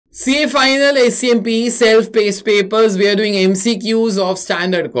CA final SCMP self-paced papers. We are doing MCQs of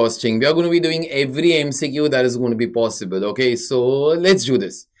standard costing. We are going to be doing every MCQ that is going to be possible. Okay, so let's do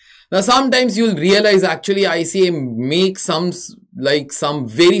this. Now, sometimes you'll realize actually ICA makes some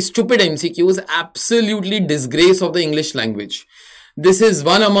very stupid MCQs absolutely disgrace of the English language. This is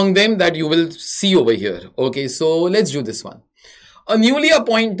one among them that you will see over here. Okay, so let's do this one. A newly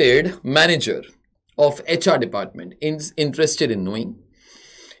appointed manager of HR department is interested to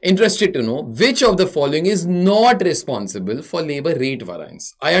know which of the following is not responsible for labor rate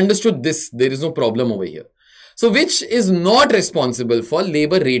variance. I understood this. There is no problem over here. So which is not responsible for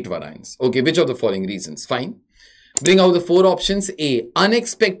labor rate variance? Okay, which of the following reasons? Fine. Bring out the four options. A,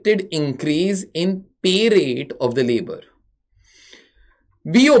 unexpected increase in pay rate of the labor.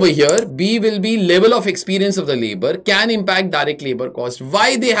 B over here, B will be level of experience of the labor, can impact direct labor cost.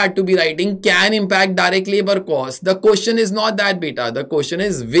 Why they had to be writing can impact direct labor cost? The question is not that, beta. The question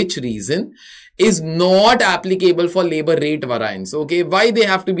is which reason is not applicable for labor rate variance. Okay, why they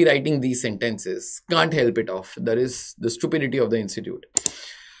have to be writing these sentences? Can't help it off. That is the stupidity of the institute.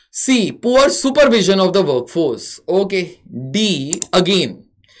 C, poor supervision of the workforce. Okay. D, again,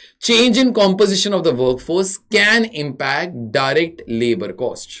 change in composition of the workforce can impact direct labor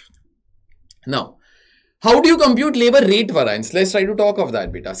cost. Now, how do you compute labor rate variance? Let's try to talk of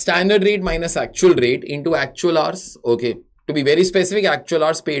that, beta. Standard rate minus actual rate into actual hours. Okay, to be very specific, actual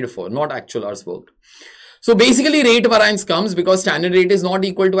hours paid for, not actual hours worked. So basically rate variance comes because standard rate is not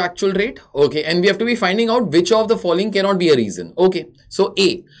equal to actual rate. Okay, and we have to be finding out which of the following cannot be a reason. Okay, so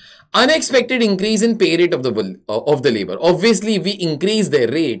A, unexpected increase in pay rate of the labor. Obviously, if we increase their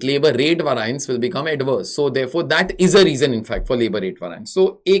rate, labor rate variance will become adverse. So therefore, that is a reason in fact for labor rate variance.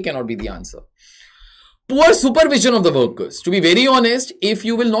 So A cannot be the answer. Poor supervision of the workers. To be very honest, if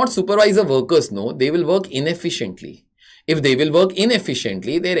you will not supervise the workers, no, they will work inefficiently. If they will work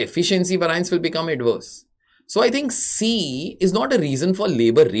inefficiently, their efficiency variance will become adverse. So I think C is not a reason for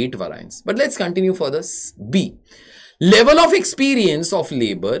labor rate variance. But let's continue further. B. Level of experience of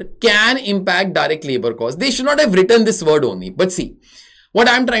labor can impact direct labor cost. They should not have written this word only. But see, what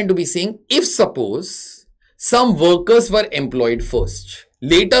I'm trying to be saying, if suppose some workers were employed first,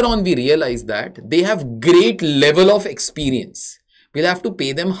 later on we realize that they have great level of experience, we'll have to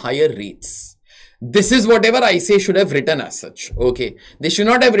pay them higher rates. This is whatever I say should have written as such. Okay, they should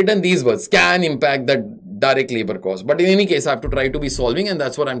not have written these words, can impact the direct labor cost. But in any case, I have to try to be solving, and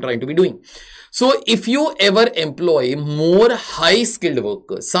that's what I'm trying to be doing. So if you ever employ more high skilled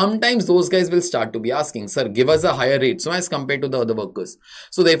workers, sometimes those guys will start to be asking, sir, give us a higher rate so as compared to the other workers.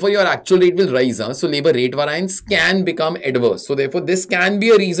 So therefore your actual rate will rise. So labor rate variance can become adverse. So therefore this can be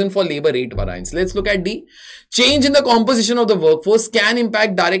a reason for labor rate variance. Let's look at D. Change in the composition of the workforce can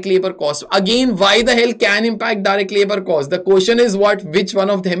impact direct labor cost. Again, why the hell can impact direct labor cost? The question is what? Which one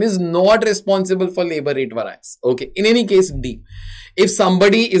of them is not responsible for labor rate variance? Okay, in any case, D. If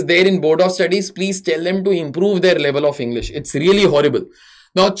somebody is there in board of studies, please tell them to improve their level of English. It's really horrible.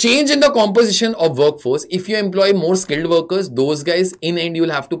 Now, change in the composition of workforce. If you employ more skilled workers, those guys in end you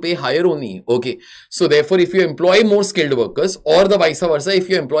will have to pay higher only. Okay. So therefore, if you employ more skilled workers or the vice versa, if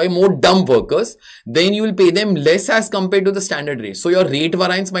you employ more dumb workers, then you will pay them less as compared to the standard rate. So your rate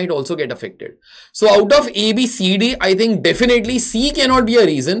variance might also get affected. So out of A, B, C, D, I think definitely C cannot be a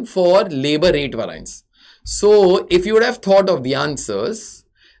reason for labor rate variance. So if you would have thought of the answers,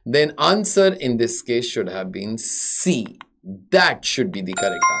 then answer in this case should have been C. That should be the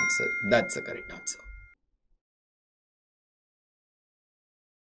correct answer. That's the correct answer.